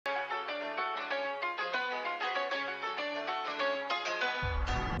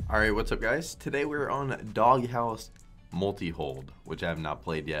Alright, what's up guys? Today we're on Doghouse MultiHold, which I have not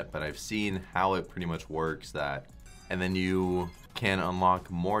played yet, but I've seen how it pretty much works and then you can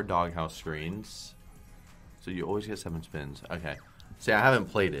unlock more doghouse screens. So you always get 7 spins. Okay. See, I haven't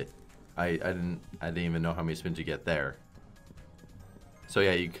played it. I didn't even know how many spins you get there. So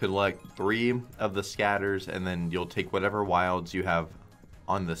yeah, you collect 3 of the scatters and then you'll take whatever wilds you have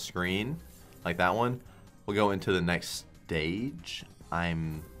on the screen, like that one. We'll go into the next stage.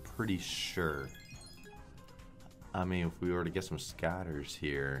 I'm pretty sure. I mean, if we were to get some scatters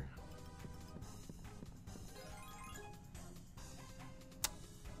here.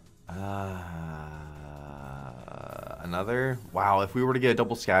 Another? Wow, if we were to get a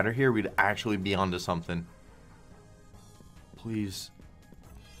double scatter here, we'd actually be onto something. Please.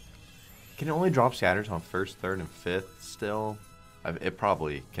 Can it only drop scatters on 1st, 3rd, and 5th still? It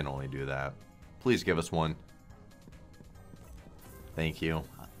probably can only do that. Please give us one. Thank you.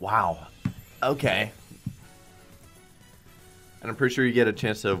 Wow. Okay. And I'm pretty sure you get a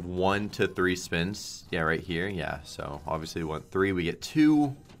chance of 1 to 3 spins. Yeah, right here. Yeah, so obviously we want 3. We get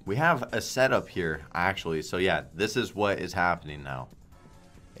 2. We have a setup here, actually. So yeah, this is what is happening now.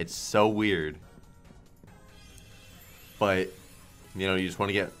 It's so weird. But, you know, you just want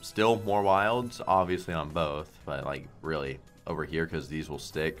to get still more wilds, obviously on both. But, like, really, over here, because these will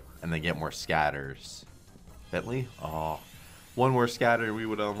stick. And then get more scatters. Bentley? Oh. 1 more scatter, we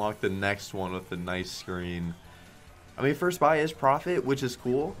would unlock the next one with a nice screen. I mean, first buy is profit, which is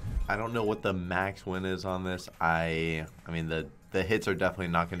cool. I don't know what the max win is on this. I mean, the hits are definitely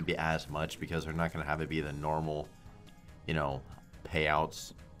not going to be as much because they're not going to have it be the normal, you know,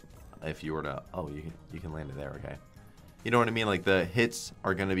 payouts. If you were to, oh, you can land it there, okay. You know what I mean? Like, the hits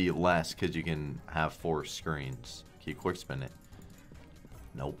are going to be less because you can have 4 screens. Can you quick spin it?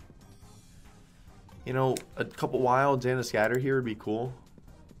 Nope. You know, a couple wilds and a scatter here would be cool.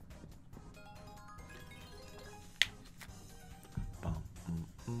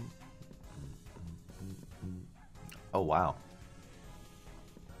 Oh, wow.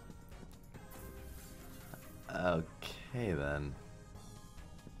 Okay, then.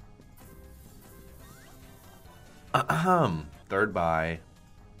 3rd buy.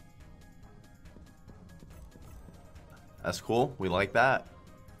 That's cool. We like that.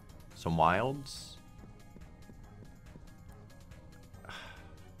 Some wilds.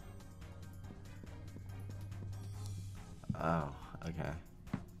 Oh, okay.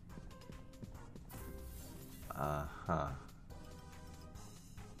 Uh-huh.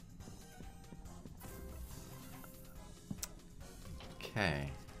 Okay.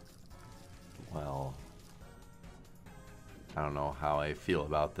 Well, I don't know how I feel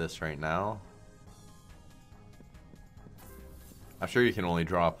about this right now. I'm sure you can only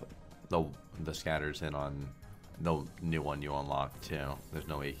drop the scatters in on the new one you unlock too. There's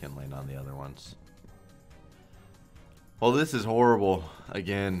no way you can land on the other ones. Well, this is horrible.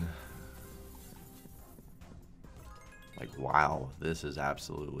 Again. Like, wow, this is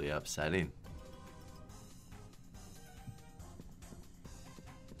absolutely upsetting.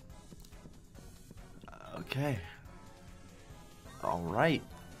 Okay. Alright.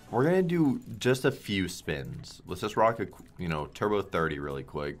 We're going to do just a few spins. Let's just rock a, you know, turbo 30 really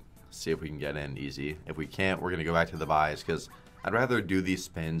quick. See if we can get in easy. If we can't, we're going to go back to the buys because I'd rather do these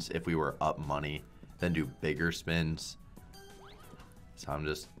spins if we were up money than do bigger spins. So I'm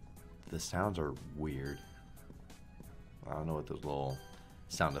just, the sounds are weird. I don't know what those little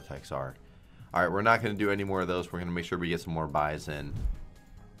sound effects are. Alright, we're not going to do any more of those. We're going to make sure we get some more buys in.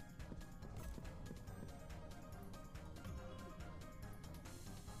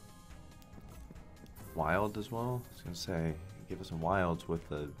 Wild as well? I was going to say, give us some wilds with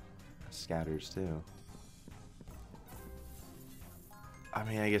the scatters too. I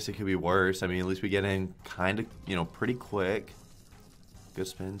mean, I guess it could be worse. I mean, at least we get in kind of, you know, pretty quick. Good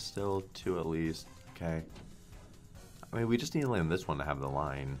spin still, 2 at least. Okay. I mean, we just need to land this one to have the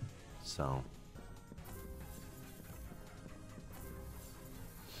line, so.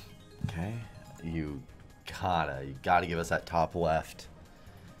 Okay. You gotta give us that top left.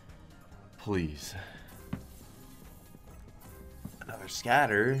 Please. Another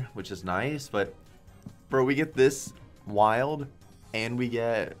scatter, which is nice, but bro, we get this wild and we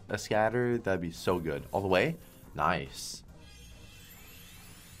get a scatter, that'd be so good. All the way? Nice.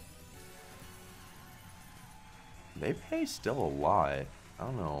 They pay still a lot. I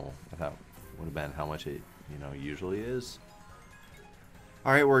don't know if that would have been how much it, you know, usually is.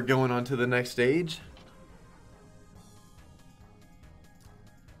 Alright, we're going on to the next stage.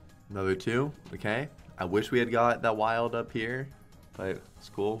 Another 2. Okay. I wish we had got that wild up here, but it's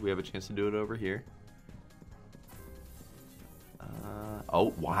cool. We have a chance to do it over here.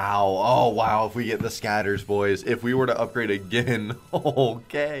 Oh, wow. Oh, wow. If we get the scatters, boys. If we were to upgrade again.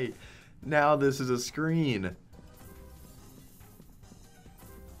 Okay. Now this is a screen.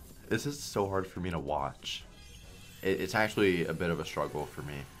 This is so hard for me to watch. It's actually a bit of a struggle for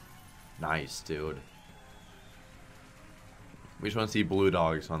me. Nice, dude. We just want to see blue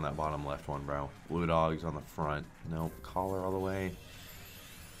dogs on that bottom left one, bro. Blue dogs on the front. Nope. Collar all the way.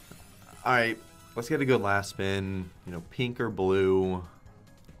 Alright. Let's get a good last spin. You know, pink or blue.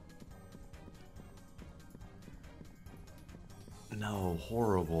 No,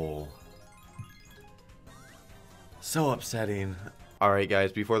 horrible. So upsetting. Alright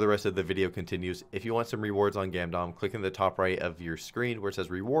guys, before the rest of the video continues, if you want some rewards on Gamdom, click in the top right of your screen where it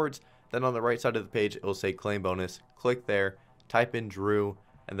says rewards. Then on the right side of the page, it will say claim bonus. Click there, type in Drew,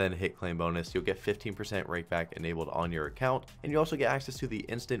 and then hit claim bonus. You'll get 15% rakeback enabled on your account. And you also get access to the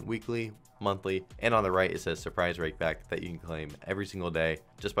instant weekly, monthly, and on the right it says surprise rakeback that you can claim every single day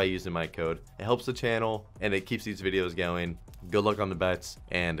just by using my code. It helps the channel and it keeps these videos going. Good luck on the bets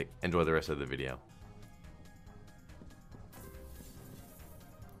and enjoy the rest of the video.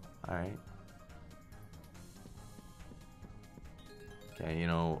 Alright. Okay, you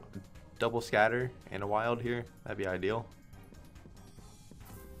know, double scatter and a wild here. That'd be ideal.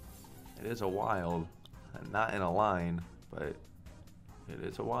 It is a wild. Not in a line, but it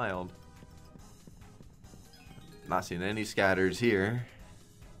is a wild. Not seeing any scatters here.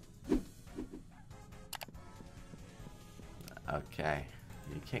 Okay.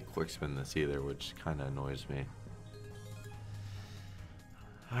 You can't quick spin this either, which kind of annoys me.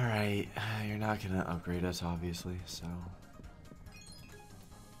 Alright, you're not gonna upgrade us, obviously, so...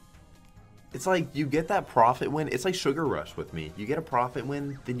 It's like, you get that profit win, it's like Sugar Rush with me. You get a profit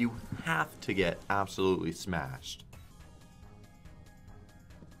win, then you have to get absolutely smashed.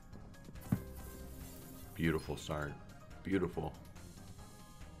 Beautiful start. Beautiful.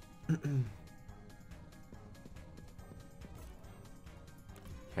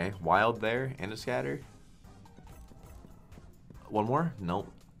 Okay, wild there, and a scatter. One more? Nope.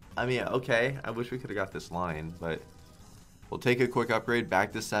 I mean, okay, I wish we could have got this line, but we'll take a quick upgrade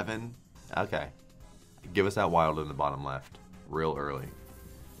back to 7. Okay. Give us that wild in the bottom left. Real early.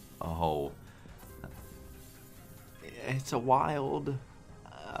 Oh. It's a wild.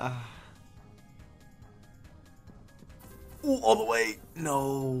 Ooh, all the way.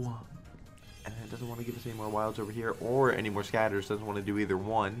 No. And it doesn't want to give us any more wilds over here or any more scatters. Doesn't want to do either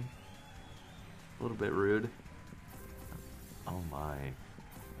one. A little bit rude. Oh my.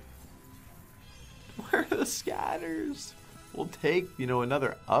 Where are the scatters? We'll take, you know,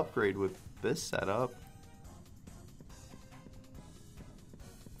 another upgrade with this setup.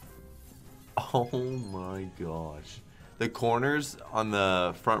 Oh my gosh. The corners on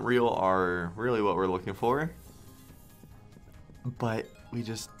the front reel are really what we're looking for. But we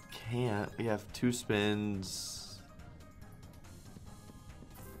just can't. We have 2 spins.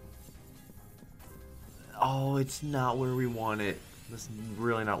 Oh, it's not where we want it. This is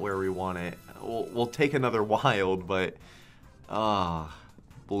really not where we want it. We'll take another wild, but...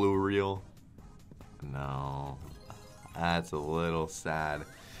 blue reel. No. That's a little sad.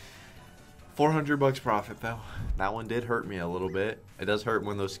 400 bucks profit, though. That one did hurt me a little bit. It does hurt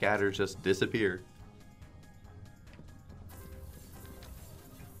when those scatters just disappear.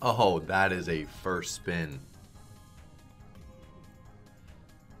 Oh, that is a first spin.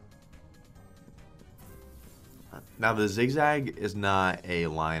 Now the zigzag is not a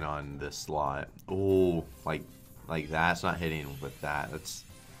line on this slot. Oh, like that's not hitting with that. That's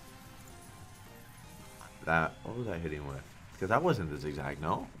that. What was that hitting with? Because that wasn't the zigzag,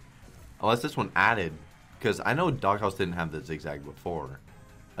 no. Unless this one added. Because I know Doghouse didn't have the zigzag before.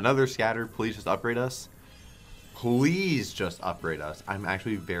 Another scatter. Please just upgrade us. Please just upgrade us. I'm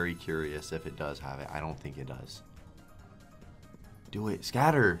actually very curious if it does have it. I don't think it does. Do it.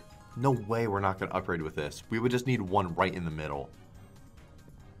 Scatter. No way we're not going to upgrade with this. We would just need one right in the middle.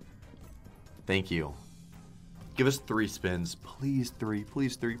 Thank you. Give us 3 spins. Please 3.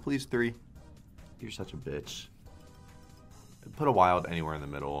 Please 3. Please 3. You're such a bitch. Put a wild anywhere in the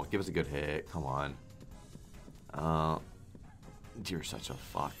middle. Give us a good hit. Come on. You're such a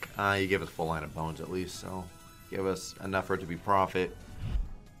fuck. You gave us full line of bones at least, so give us enough for it to be profit.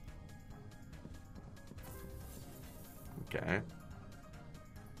 Okay.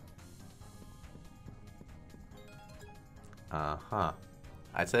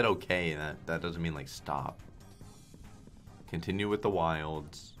 I said okay, and that doesn't mean like stop. Continue with the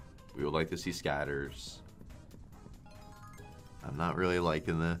wilds. We would like to see scatters. I'm not really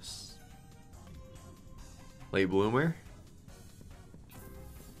liking this. Late bloomer?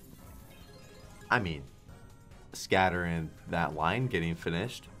 I mean, scatter in that line getting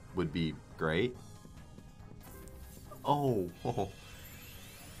finished would be great. Oh.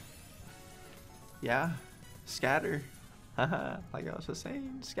 Yeah. Scatter. Haha. Like I was just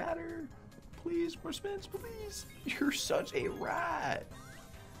saying, scatter. Please, more spins, please. You're such a rat.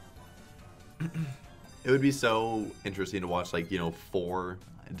 It would be so interesting to watch, like, you know, 4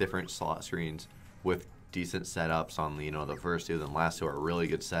 different slot screens with decent setups on the, you know, the first 2, then last 2 are really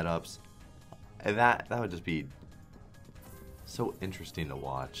good setups. And that would just be so interesting to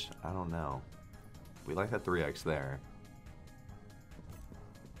watch. I don't know. We like that 3x there.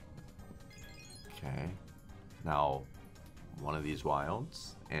 Okay. Now, one of these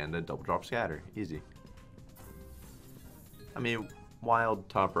wilds and a double drop scatter. Easy. I mean, wild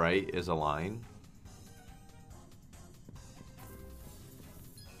top right is a line.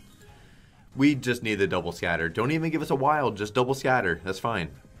 We just need the double scatter. Don't even give us a wild, just double scatter. That's fine.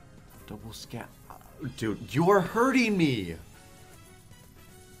 Double scatter. Dude, you are hurting me.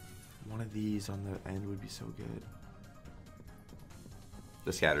 One of these on the end would be so good.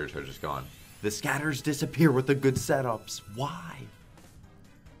 The scatters are just gone. The scatters disappear with the good setups. Why?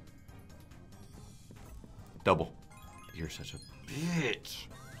 Double. You're such a bitch.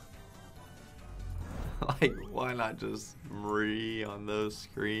 Like, why not just re on those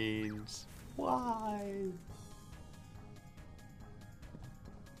screens? Why?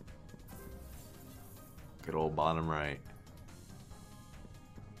 Good old bottom right.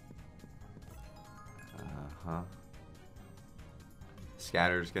 Uh-huh.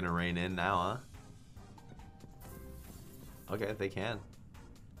 Scatter's gonna rain in now, huh? Okay, they can.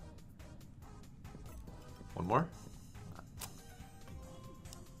 One more?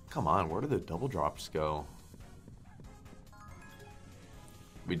 Come on, where do the double drops go?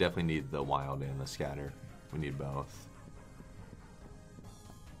 We definitely need the wild and the scatter. We need both.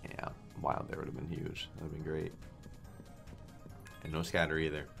 Yeah, wild there would have been huge. That would have been great. And no scatter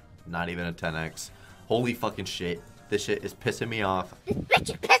either. Not even a 10x. Holy fucking shit. This shit is pissing me off. This bitch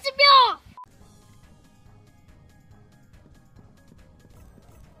is pissing me off!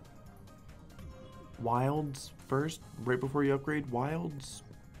 Wilds first? Right before you upgrade? Wilds?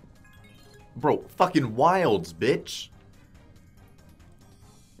 Bro, fucking wilds, bitch!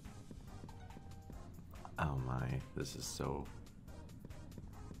 Oh my, this is so...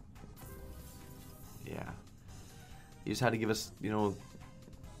 Yeah. You just had to give us, you know,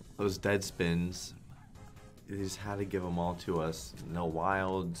 those dead spins. You just had to give them all to us. No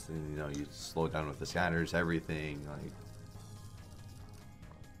wilds, and, you know, you slow down with the scatters, everything. Like,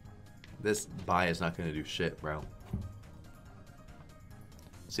 this buy is not going to do shit, bro.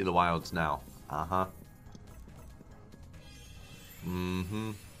 See the wilds now. Uh-huh.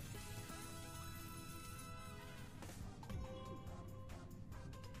 Mm-hmm.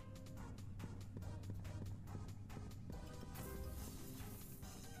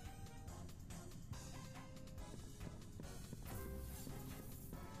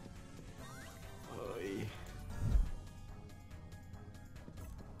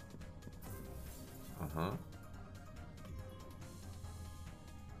 Uh-huh.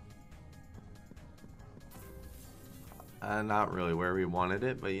 Not really where we wanted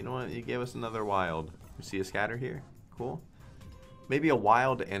it, but you know what? You gave us another wild. You see a scatter here? Cool. Maybe a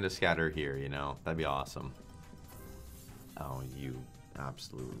wild and a scatter here, you know? That'd be awesome. Oh, you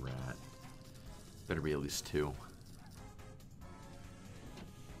absolute rat. Better be at least 2.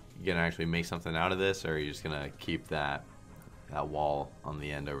 You gonna actually make something out of this, or are you just gonna keep that wall on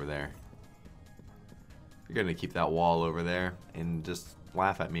the end over there? You're gonna keep that wall over there and just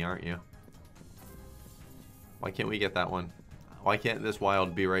laugh at me, aren't you? Why can't we get that one? Why can't this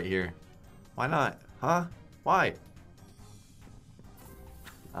wild be right here? Why not? Huh? Why?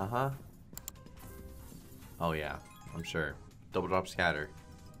 Uh-huh. Oh yeah, I'm sure. Double drop scatter.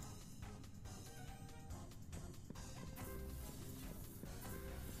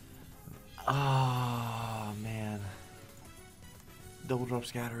 Oh man. Double drop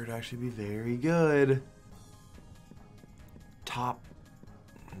scatter would actually be very good. Top.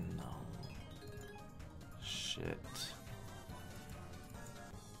 No. Shit.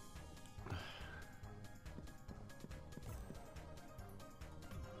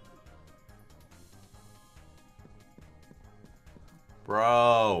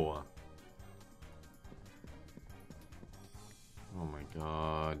 Bro. Oh my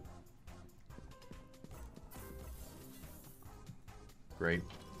god. Great.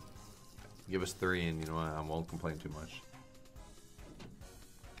 Give us 3 and you know what? I won't complain too much.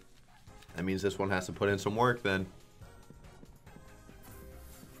 That means this one has to put in some work then.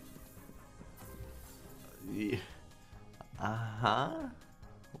 Uh-huh.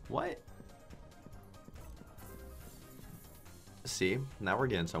 What? see, now we're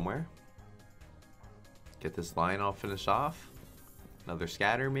getting somewhere. Get this line all finished off. Another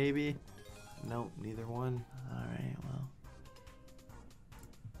scatter, maybe? Nope, neither one. Alright, well.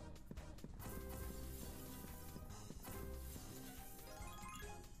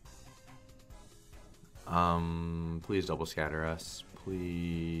 Please double scatter us.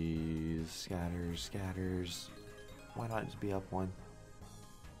 Please. Scatters. Why not just be up one?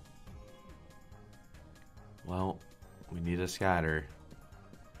 Well, we need a scatter.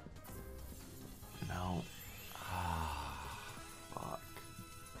 No. Ah, fuck.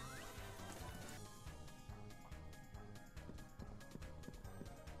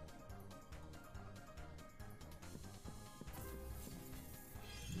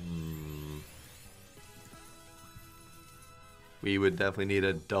 We would definitely need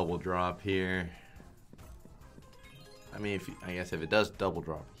a double drop here. I mean, I guess if it does double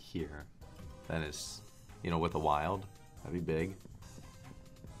drop here, then it's, you know, with a wild, that'd be big.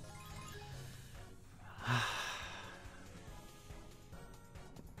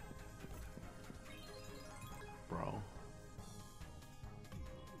 Bro.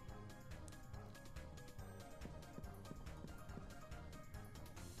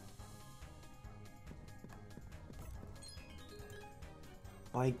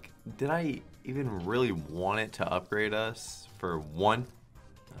 Like, did I even really want it to upgrade us for one?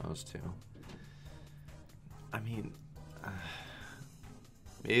 That was two. I mean,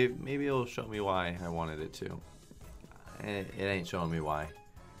 maybe it'll show me why I wanted it to. It ain't showing me why.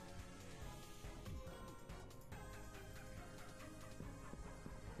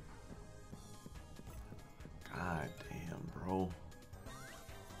 God damn, bro.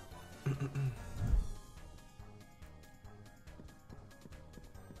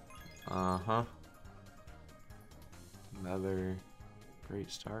 Uh-huh. Another great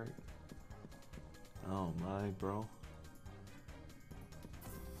start. Oh my, bro.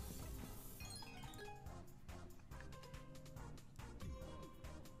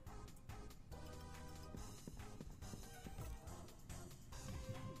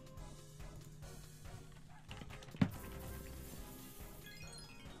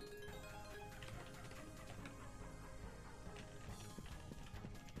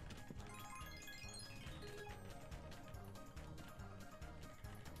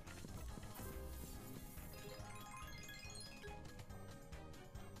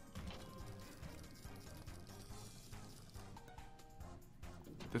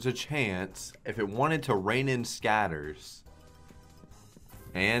 There's a chance if it wanted to rain in scatters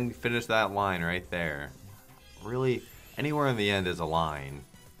and finish that line right there. Really, anywhere in the end is a line.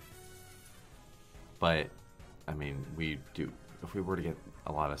 But, I mean, we do. If we were to get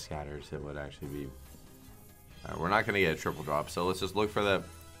a lot of scatters, it would actually be. We're not going to get a triple drop, so let's just look for the,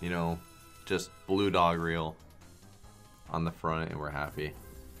 you know, just blue dog reel on the front, and we're happy.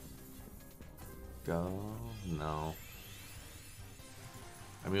 Go. No.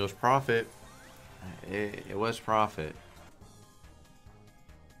 I mean, it was profit. It was profit.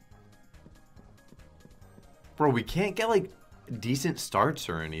 Bro, we can't get, like, decent starts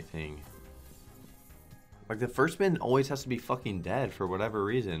or anything. Like, the first spin always has to be fucking dead for whatever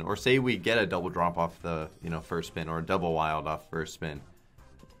reason. Or say we get a double drop off the, you know, first spin, or a double wild off first spin.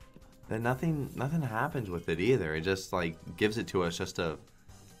 Then nothing happens with it either. It just, like, gives it to us just to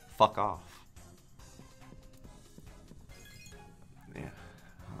fuck off. Yeah.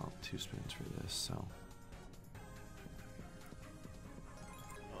 2 spins for this, so.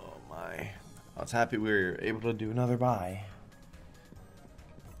 Oh my. I was happy we were able to do another buy.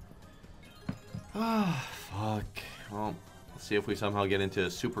 Ah, fuck. Well, let's see if we somehow get into a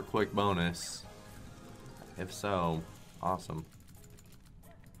super quick bonus. If so, awesome.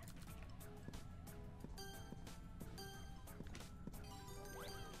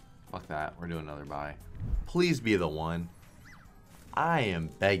 Fuck that. We're doing another buy. Please be the one. I am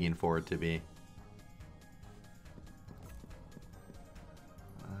begging for it to be.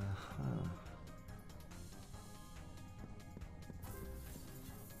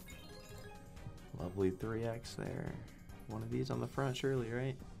 Lovely 3x there. One of these on the front, surely,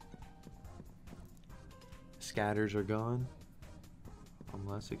 right? Scatters are gone.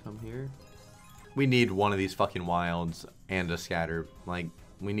 Unless they come here. We need one of these fucking wilds and a scatter. Like,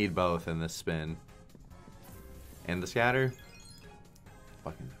 we need both in this spin. And the scatter.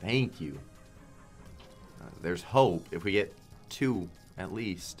 Fucking thank you. There's hope if we get 2 at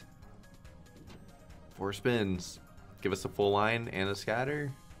least. 4 spins. Give us a full line and a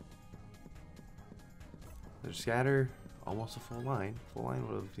scatter. There's scatter. Almost a full line. Full line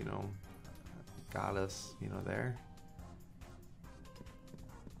would have, you know, got us, you know, there.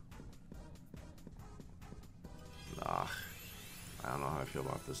 Ah. I don't know how I feel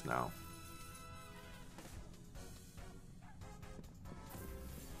about this now.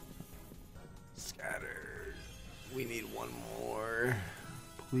 Scatter. We need one more.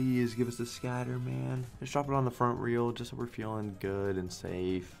 Please give us the scatter, man. Just drop it on the front reel just so we're feeling good and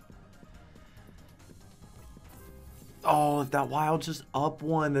safe. Oh, if that wild's just up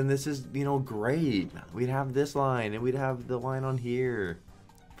one, then this is, you know, great. We'd have this line, and we'd have the line on here.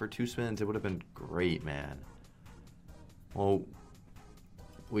 For 2 spins, it would have been great, man. Well,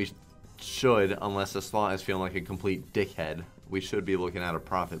 we should, unless the slot is feeling like a complete dickhead, we should be looking at a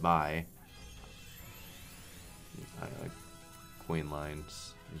profit buy. Queen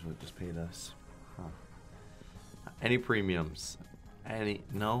lines is what just paid us. Huh. Any premiums? Any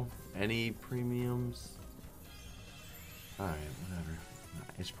premiums? Alright, whatever.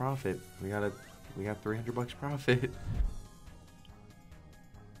 It's profit. We got 300 bucks profit.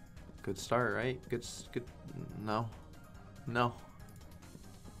 Good start, right? Good. No.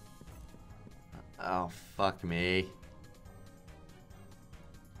 Oh, fuck me.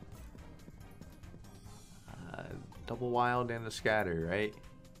 Double wild and a scatter, right?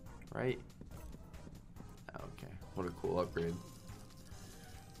 Right? Okay. What a cool upgrade.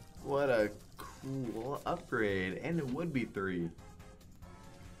 What a cool upgrade. And it would be 3.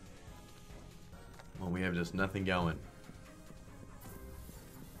 Well, we have just nothing going.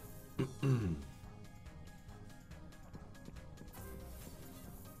 Do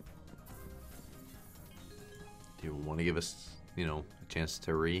you want to give us, you know, a chance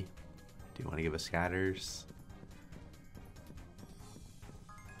to Do you want to give us scatters?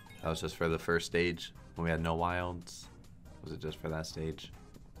 That was just for the first stage when we had no wilds. Was it just for that stage?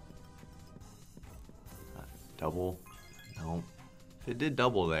 Double? No. If it did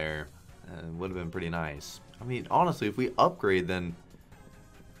double there, it would have been pretty nice. I mean, honestly, if we upgrade, then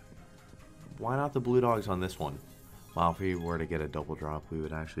why not the blue dogs on this one? Wow, if we were to get a double drop, we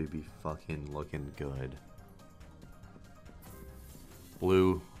would actually be fucking looking good.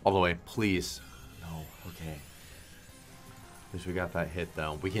 Blue, all the way, please. No, okay. At least we got that hit,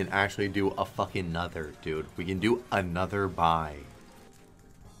 though. We can actually do a fucking another, dude. We can do another buy.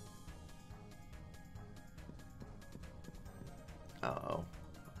 Uh-oh.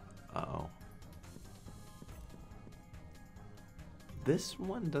 Uh-oh. This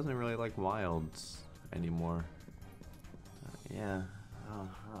one doesn't really like wilds anymore. Yeah.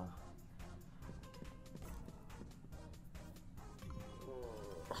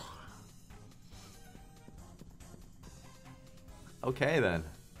 Okay, then.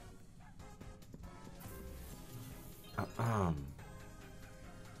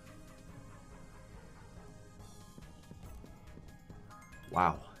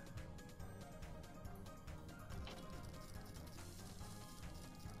 Wow.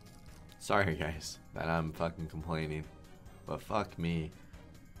 Sorry, guys, that I'm fucking complaining. But fuck me.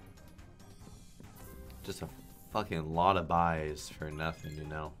 Just a fucking lot of buys for nothing, you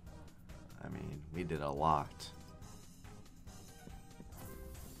know? I mean, we did a lot.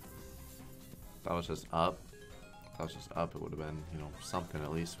 If that was just up, it would have been, you know, something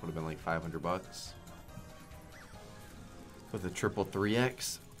at least. Would have been like 500 bucks. With a triple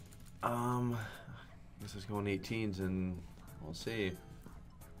 3x. This is going 18s and we'll see.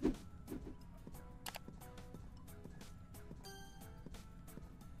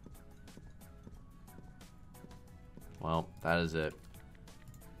 Well, that is it.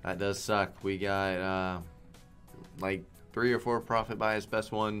 That does suck. We got like 3 or 4 profit buys.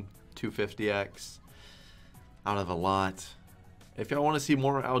 Best one, 250x out of a lot. If y'all want to see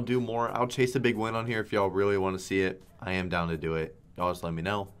more, I'll do more. I'll chase a big win on here if y'all really want to see it. I am down to do it. Y'all just let me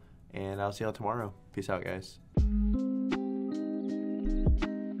know. And I'll see y'all tomorrow. Peace out, guys.